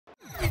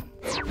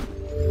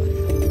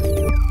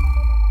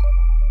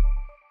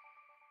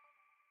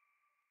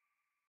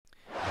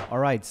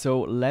Alright,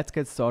 so let's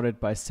get started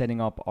by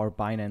setting up our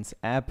Binance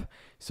app.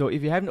 So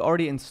if you haven't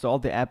already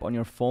installed the app on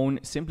your phone,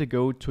 simply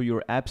go to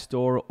your App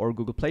Store or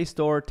Google Play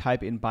Store,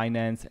 type in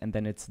Binance, and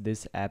then it's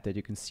this app that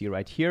you can see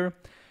right here.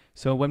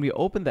 So when we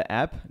open the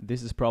app,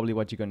 this is probably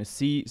what you're going to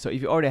see. So if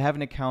you already have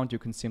an account, you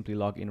can simply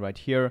log in right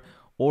here.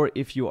 Or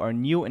if you are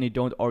new and you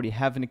don't already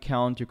have an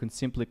account, you can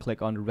simply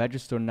click on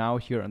Register Now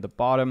here on the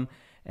bottom,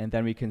 and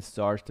then we can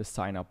start the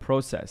sign up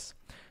process.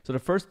 So the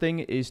first thing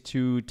is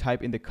to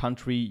type in the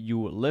country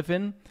you live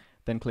in,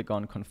 then click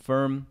on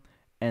Confirm,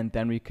 and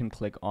then we can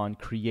click on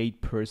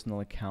Create Personal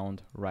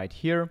Account right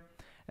here.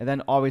 And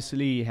then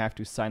obviously you have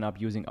to sign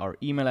up using our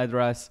email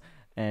address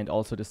and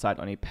also decide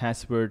on a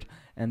password.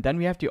 And then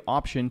we have the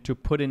option to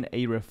put in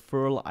a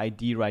referral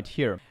ID right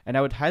here. And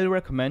I would highly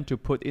recommend to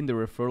put in the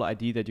referral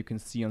ID that you can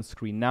see on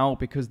screen now,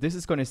 because this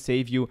is going to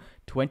save you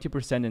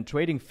 20% in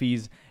trading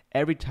fees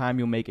every time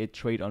you make a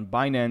trade on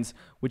Binance,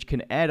 which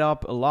can add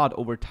up a lot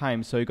over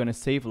time. So you're going to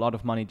save a lot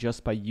of money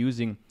just by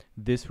using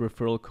this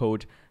referral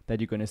code that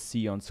you're going to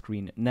see on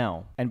screen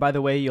now. And by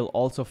the way, you'll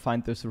also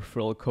find this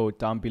referral code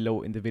down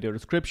below in the video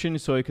description,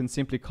 so you can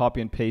simply copy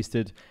and paste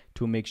it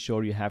to make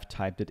sure you have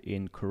typed it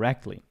in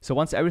correctly. So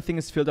once everything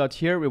is filled out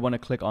here, we want to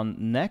click on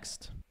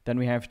Next. Then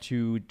we have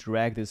to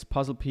drag this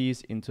puzzle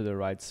piece into the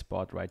right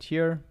spot right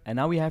here. And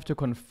now we have to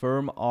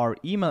confirm our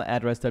email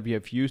address that we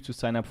have used to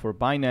sign up for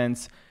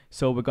Binance.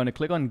 So we're going to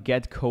click on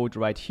Get Code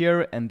right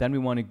here, and then we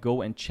want to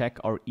go and check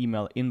our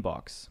email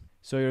inbox.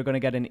 So you're going to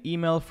get an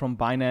email from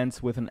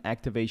Binance with an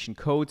activation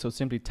code. So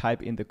simply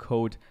type in the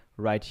code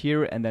right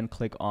here and then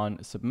click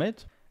on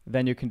Submit.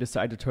 Then you can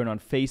decide to turn on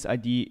Face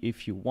ID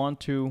if you want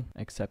to,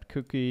 accept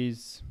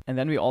cookies. And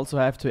then we also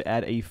have to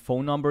add a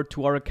phone number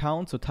to our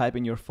account. So type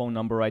in your phone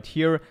number right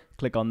here,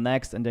 click on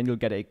Next, and then you'll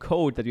get a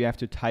code that you have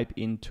to type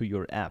into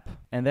your app.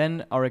 And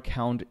then our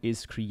account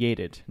is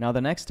created. Now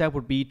the next step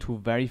would be to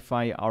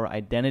verify our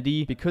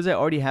identity. Because I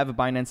already have a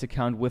Binance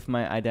account with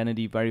my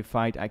identity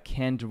verified, I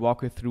can't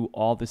walk you through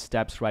all the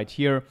steps right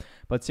here,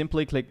 but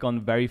simply click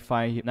on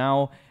Verify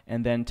Now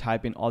and then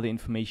type in all the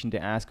information they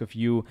ask of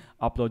you,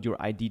 upload your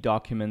ID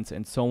documents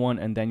and so on,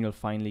 and then you'll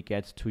finally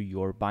get to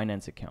your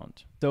Binance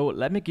account. So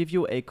let me give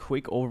you a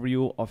quick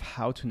overview of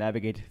how to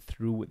navigate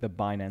through the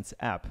Binance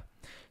app.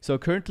 So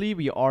currently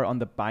we are on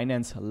the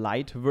Binance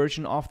Lite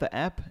version of the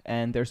app,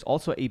 and there's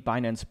also a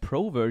Binance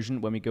Pro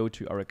version when we go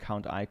to our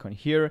account icon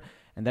here,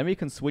 and then we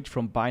can switch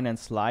from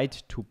Binance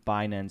Lite to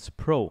Binance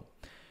Pro.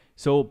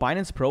 So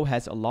Binance Pro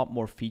has a lot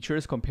more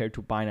features compared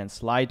to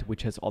Binance Lite,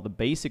 which has all the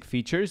basic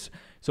features.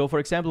 So for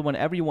example,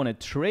 whenever you want to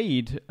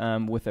trade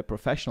with a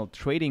professional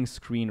trading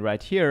screen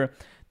right here,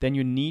 then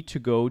you need to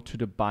go to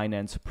the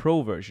Binance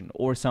Pro version,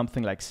 or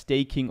something like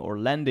staking or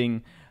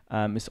lending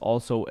is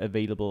also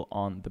available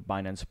on the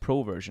Binance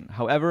Pro version.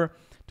 However,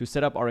 to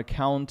set up our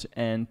account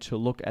and to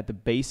look at the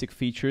basic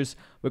features,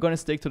 we're going to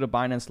stick to the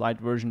Binance Lite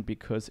version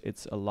because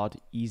it's a lot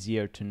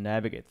easier to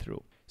navigate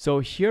through. So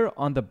here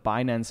on the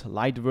Binance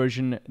Lite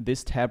version,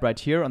 this tab right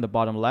here on the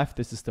bottom left,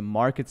 this is the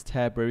Markets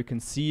tab where you can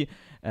see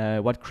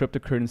what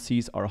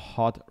cryptocurrencies are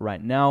hot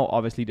right now.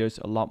 Obviously, there's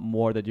a lot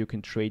more that you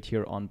can trade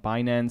here on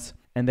Binance.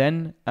 And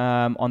then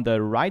on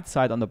the right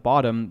side on the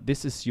bottom,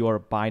 this is your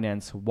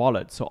Binance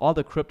wallet. So all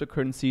the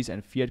cryptocurrencies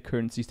and fiat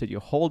currencies that you're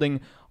holding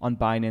on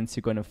Binance,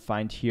 you're going to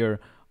find here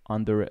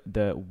under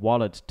the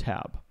wallet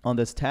tab. On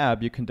this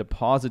tab, you can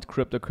deposit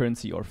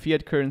cryptocurrency or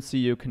fiat currency.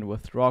 You can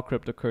withdraw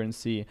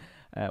cryptocurrency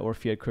or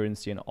fiat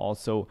currency, and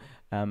also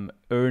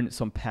earn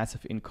some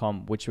passive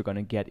income, which we're going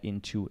to get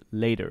into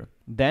later.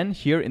 Then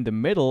here in the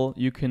middle,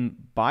 you can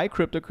buy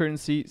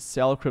cryptocurrency,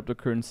 sell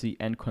cryptocurrency,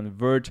 and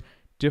convert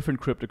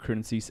different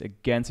cryptocurrencies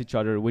against each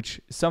other,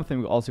 which is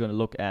something we're also going to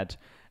look at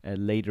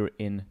later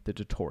in the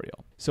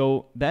tutorial.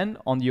 So then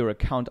on your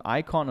account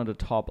icon on the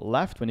top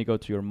left, when you go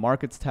to your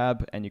Markets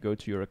tab and you go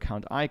to your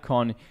account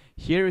icon,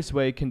 here is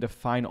where you can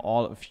define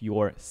all of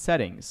your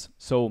settings.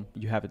 So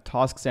you have a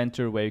task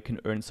center where you can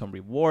earn some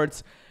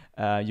rewards.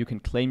 You can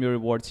claim your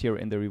rewards here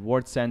in the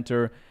reward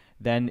center.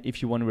 Then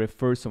if you want to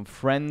refer some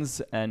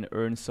friends and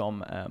earn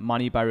some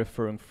money by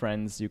referring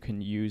friends, you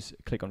can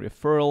click on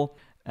referral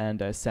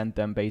and send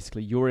them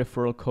basically your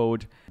referral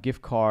code,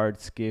 gift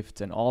cards,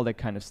 gifts, and all that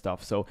kind of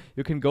stuff. So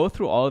you can go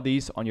through all of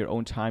these on your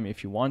own time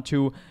if you want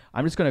to.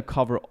 I'm just going to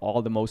cover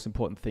all the most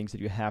important things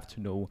that you have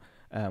to know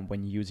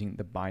when using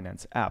the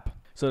Binance app.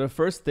 So the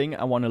first thing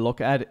I want to look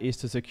at is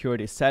the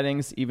security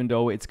settings, even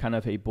though it's kind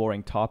of a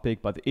boring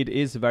topic, but it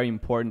is very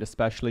important,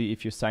 especially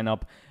if you sign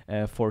up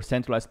for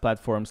centralized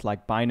platforms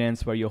like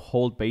Binance, where you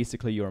hold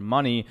basically your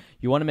money.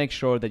 You want to make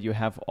sure that you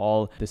have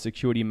all the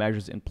security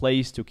measures in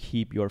place to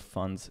keep your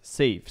funds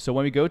safe. So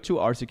when we go to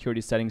our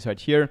security settings right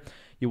here,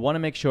 you want to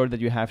make sure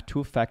that you have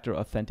two-factor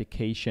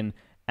authentication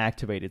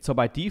activated. So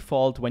by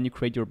default, when you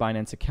create your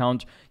Binance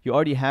account, you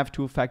already have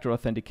two-factor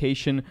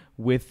authentication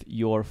with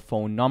your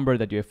phone number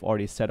that you have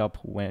already set up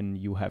when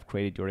you have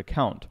created your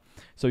account.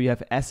 So you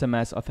have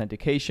SMS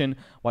authentication.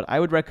 What I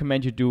would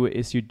recommend you do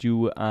is you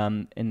do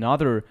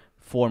another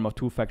form of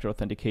two-factor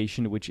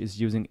authentication, which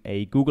is using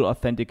a Google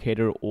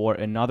Authenticator or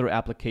another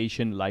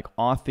application like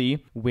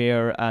Authy,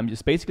 where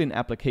it's basically an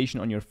application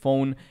on your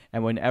phone,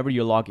 and whenever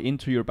you log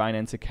into your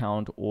Binance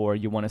account or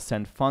you want to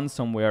send funds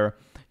somewhere,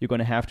 you're going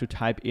to have to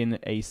type in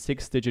a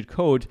 6-digit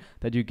code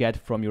that you get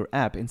from your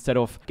app instead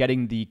of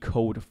getting the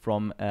code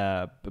from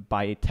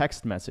by a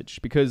text message.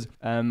 Because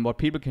what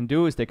people can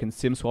do is they can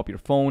SIM swap your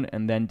phone,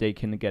 and then they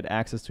can get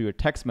access to your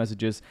text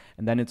messages,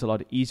 and then it's a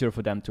lot easier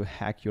for them to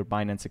hack your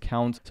Binance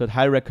account. So I'd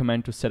highly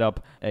recommend to set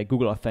up a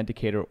Google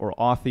Authenticator or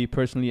Authy.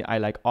 Personally, I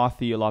like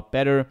Authy a lot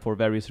better for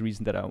various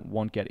reasons that I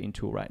won't get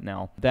into right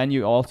now. Then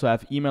you also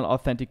have email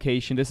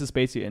authentication. This is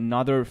basically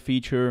another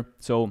feature,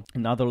 so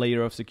another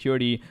layer of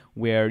security,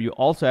 where you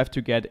also have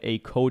to get a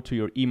code to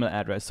your email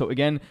address. So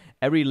again,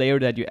 every layer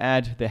that you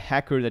add, the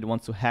hacker that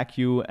wants to hack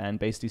you and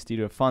basically steal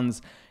your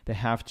funds, they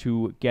have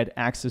to get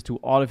access to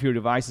all of your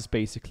devices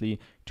basically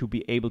to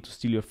be able to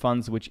steal your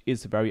funds, which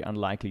is very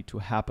unlikely to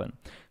happen.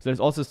 So there's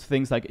also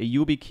things like a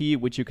YubiKey,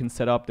 which you can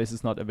set up. This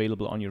is not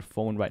available on your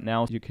phone right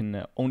now. You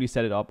can only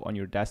set it up on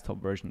your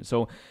desktop version.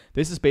 So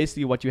this is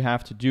basically what you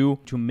have to do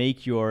to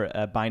make your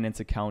Binance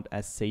account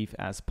as safe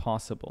as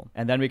possible.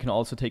 And then we can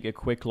also take a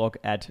quick look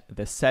at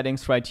the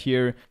settings right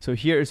here. So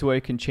here is where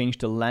you can change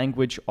the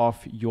language of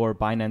your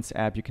Binance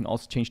app. You can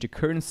also change the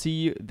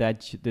currency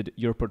that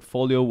your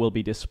portfolio will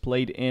be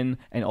displayed in,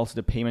 and also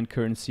the payment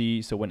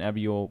currency. So whenever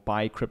you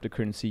buy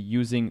cryptocurrency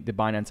using the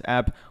Binance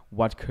app,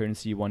 what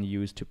currency you want to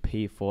use to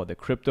pay for the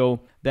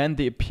crypto. Then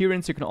the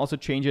appearance, you can also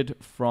change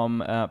it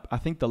from, I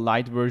think the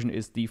light version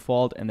is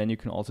default, and then you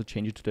can also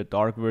change it to the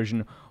dark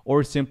version,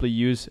 or simply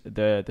use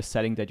the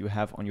setting that you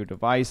have on your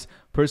device.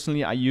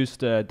 Personally, I use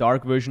the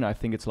dark version. I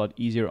think it's a lot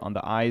easier on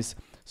the eyes.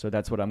 So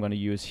that's what I'm going to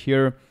use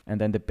here. And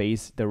then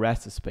the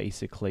rest is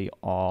basically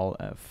all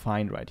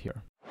fine right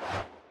here.